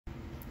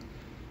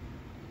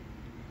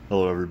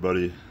Hello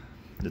everybody,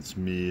 it's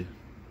me.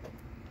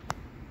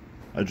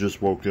 I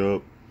just woke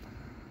up.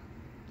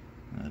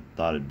 I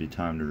thought it'd be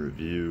time to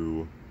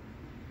review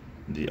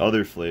the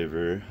other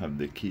flavor of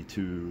the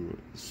Kitu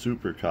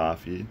Super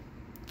Coffee,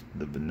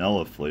 the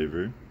vanilla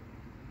flavor.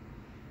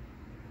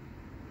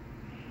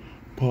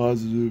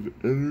 Positive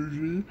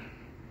energy.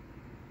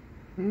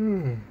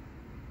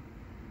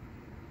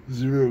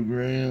 0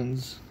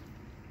 grams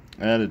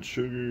added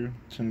sugar,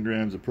 10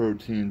 grams of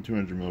protein,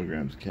 200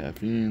 milligrams of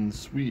caffeine,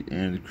 sweet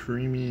and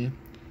creamy,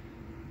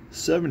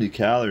 70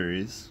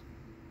 calories,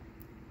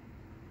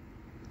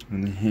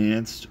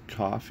 enhanced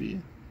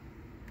coffee.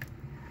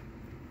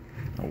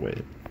 Oh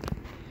wait.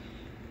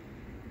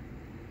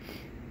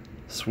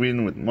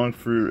 Sweetened with monk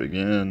fruit,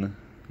 again,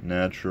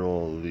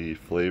 naturally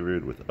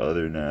flavored with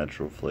other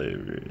natural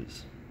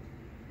flavors.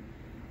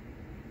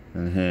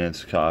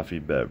 Enhanced coffee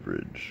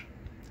beverage.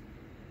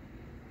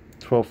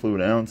 12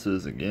 fluid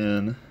ounces,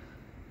 again.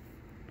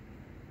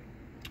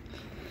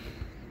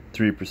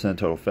 3%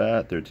 total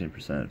fat,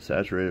 13%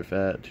 saturated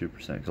fat,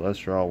 2%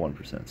 cholesterol,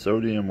 1%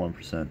 sodium,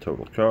 1%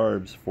 total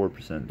carbs,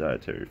 4%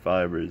 dietary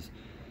fibers,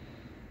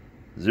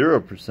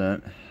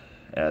 0%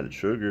 added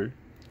sugar,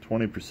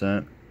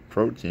 20%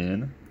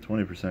 protein,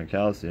 20%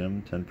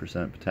 calcium,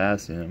 10%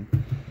 potassium.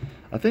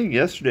 I think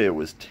yesterday it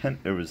was 3%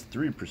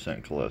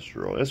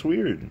 cholesterol. That's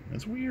weird.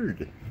 That's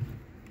weird.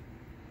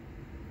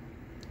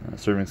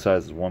 Serving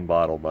size is 1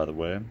 bottle, by the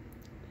way.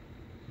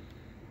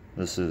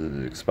 This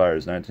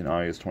expires 19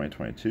 August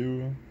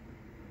 2022.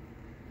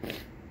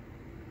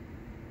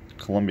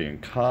 Colombian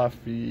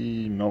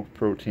coffee, milk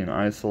protein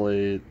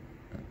isolate,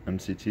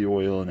 MCT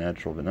oil,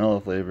 natural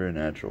vanilla flavor,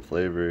 natural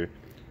flavor.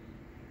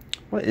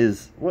 What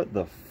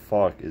the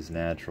fuck is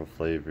natural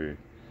flavor?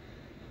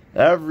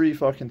 Every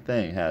fucking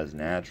thing has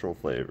natural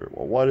flavor.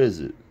 Well, what is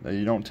it?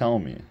 You don't tell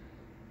me.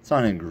 It's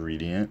not an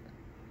ingredient.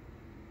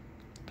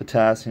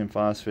 Potassium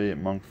phosphate,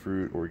 monk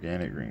fruit,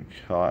 organic green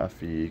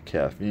coffee,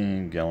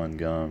 caffeine, Gelen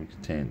gum,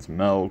 contains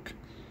milk.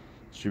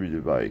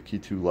 Distributed by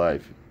Kitu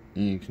Life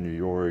Inc., New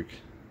York.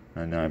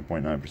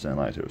 99.9%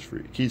 lactose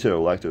free. Keto,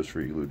 lactose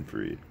free, gluten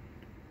free.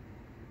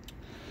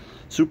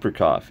 Super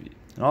coffee.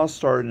 It all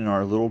started in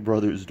our little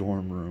brother's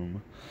dorm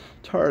room.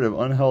 Tired of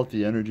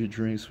unhealthy energy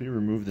drinks, we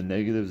removed the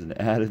negatives and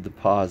added the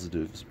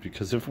positives.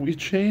 Because if we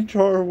change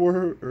our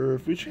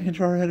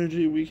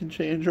energy, we can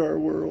change our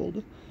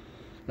world.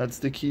 That's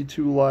the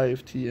Kitu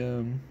Life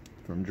TM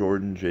from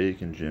Jordan,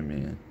 Jake, and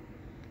Jimmy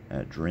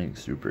at Drink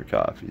Super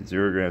Coffee.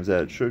 0 grams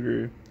added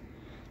sugar,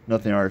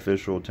 nothing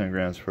artificial, 10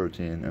 grams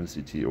protein,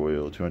 MCT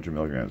oil, 200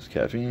 milligrams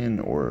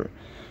caffeine, or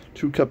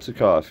 2 cups of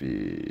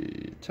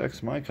coffee.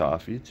 Text my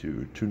coffee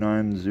to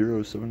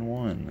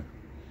 29071.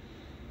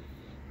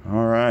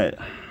 Alright.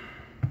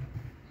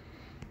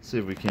 See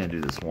if we can't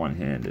do this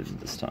one-handed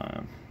this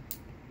time.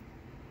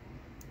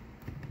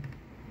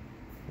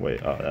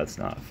 Wait, oh, that's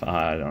not.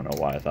 I don't know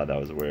why I thought that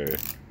was where.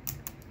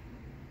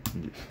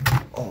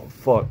 Oh,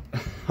 fuck.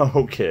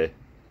 Okay.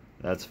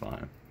 That's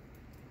fine.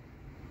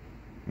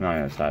 I'm not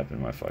gonna type in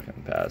my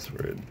fucking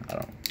password. I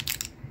don't.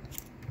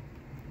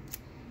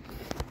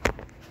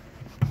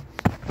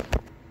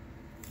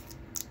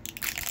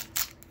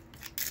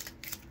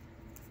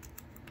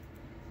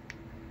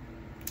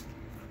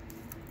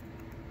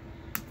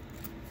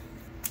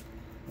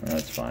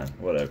 That's fine.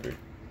 Whatever.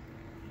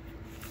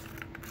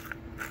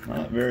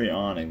 Not very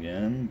on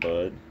again,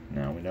 but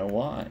now we know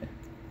why.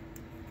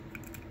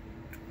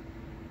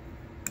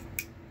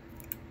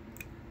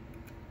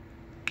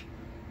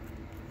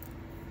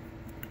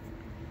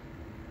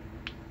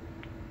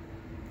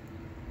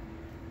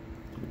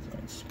 Please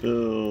don't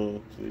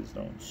spill. Please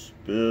don't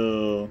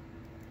spill.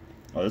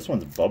 Oh, this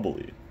one's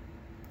bubbly.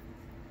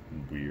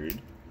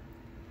 Weird.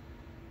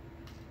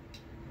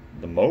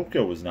 The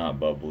mocha was not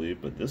bubbly,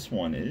 but this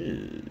one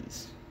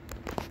is.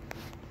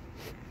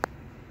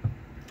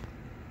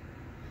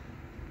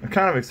 I'm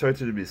kind of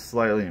expected to be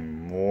slightly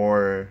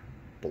more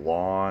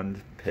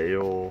blonde,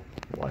 pale,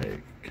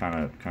 like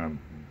kind of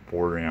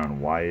bordering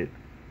on white,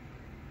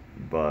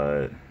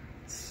 but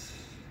it's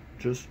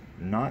just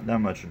not that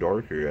much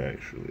darker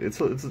actually.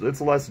 It's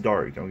less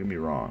dark, don't get me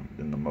wrong,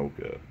 than the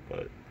mocha,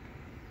 but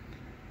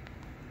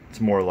it's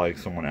more like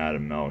someone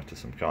added milk to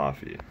some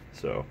coffee.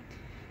 So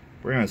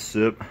we're gonna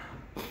sip.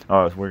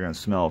 Oh, we're gonna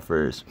smell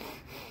first.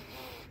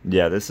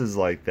 Yeah, this is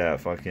like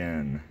that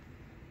fucking.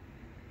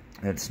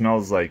 It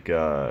smells like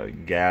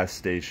gas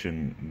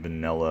station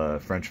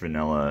vanilla, French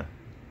vanilla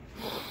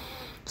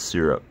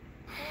syrup.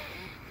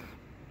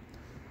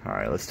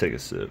 Alright, let's take a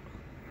sip.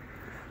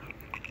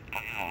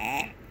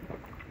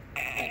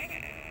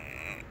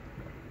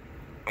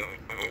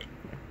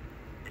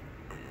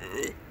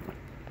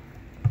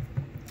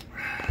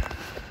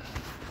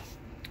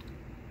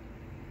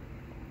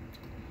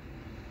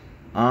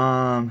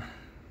 I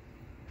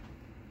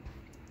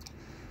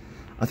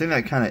think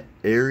that kind of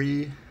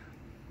airy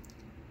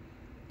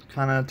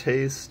kind of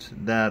taste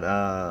that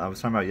I was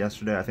talking about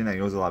yesterday, I think that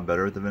goes a lot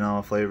better with the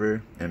vanilla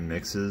flavor and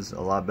mixes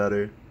a lot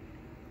better.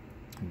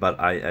 But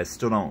I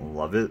still don't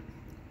love it.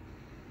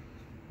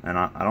 And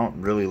I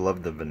don't really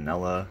love the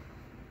vanilla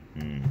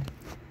Mm.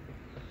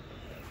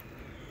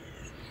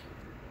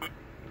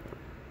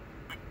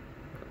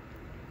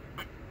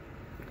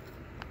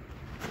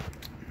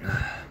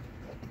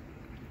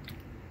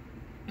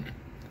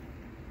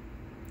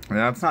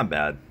 Yeah, it's not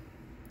bad.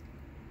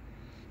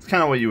 It's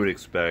kind of what you would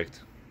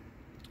expect.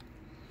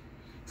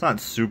 It's not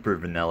super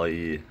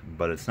vanilla-y,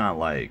 but it's not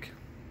like,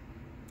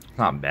 it's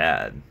not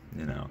bad,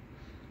 you know.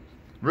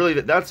 Really,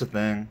 that's the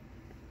thing.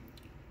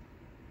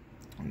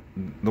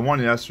 The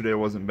one yesterday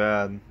wasn't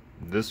bad.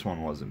 This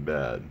one wasn't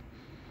bad.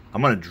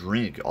 I'm gonna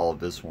drink all of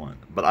this one,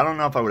 but I don't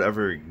know if I would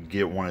ever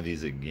get one of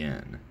these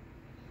again.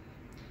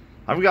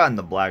 I've gotten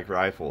the Black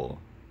Rifle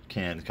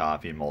canned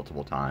coffee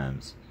multiple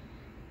times.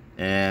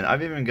 And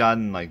I've even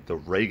gotten like the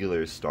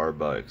regular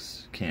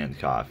Starbucks canned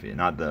coffee,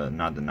 not the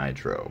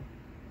nitro,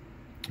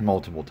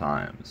 multiple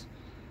times.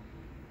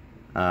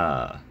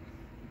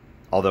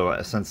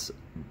 Although since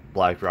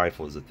Black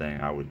Rifle is a thing,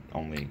 I would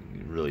only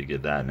really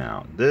get that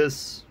now.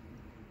 This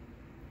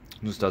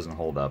just doesn't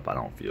hold up, I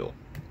don't feel.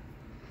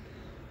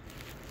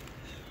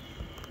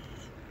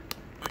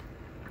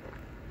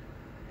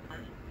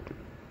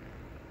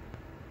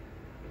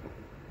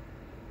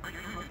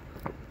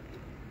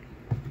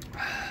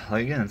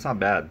 Like, again, it's not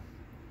bad.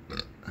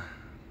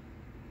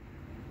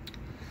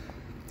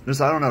 Just,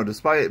 I don't know,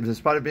 despite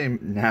it being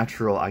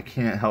natural, I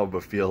can't help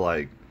but feel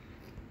like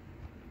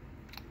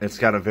it's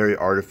got a very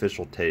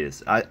artificial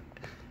taste.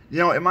 You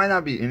know, it might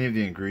not be any of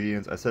the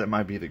ingredients. I said it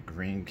might be the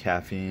green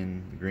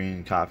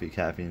coffee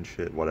caffeine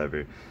shit,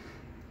 whatever.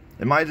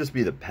 It might just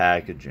be the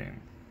packaging.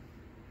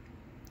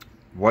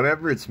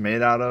 Whatever it's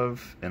made out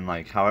of, and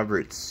like however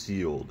it's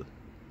sealed,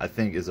 I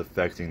think is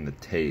affecting the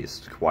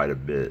taste quite a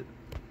bit.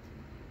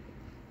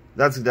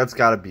 That's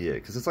gotta be it,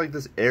 because it's like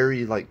this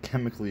airy, like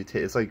chemically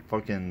taste. It's like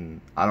fucking,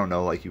 I don't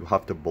know, like you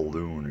huffed a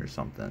balloon or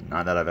something.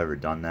 Not that I've ever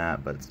done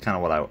that, but it's kind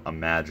of what I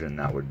imagine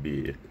that would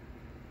be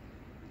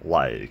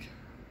like.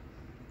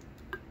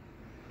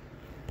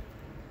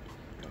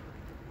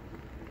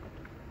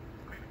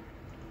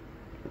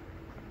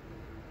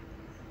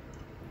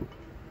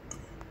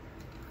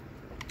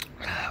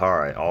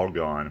 Alright, all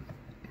gone.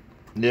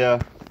 Yeah.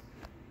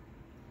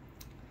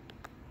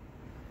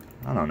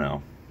 I don't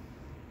know.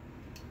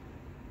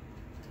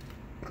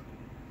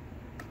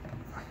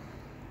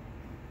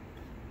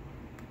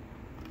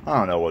 I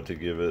don't know what to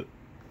give it.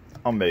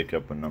 I'll make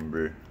up a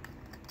number.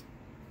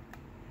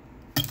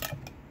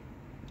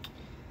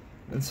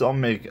 I'll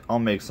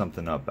make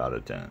something up out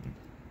of 10.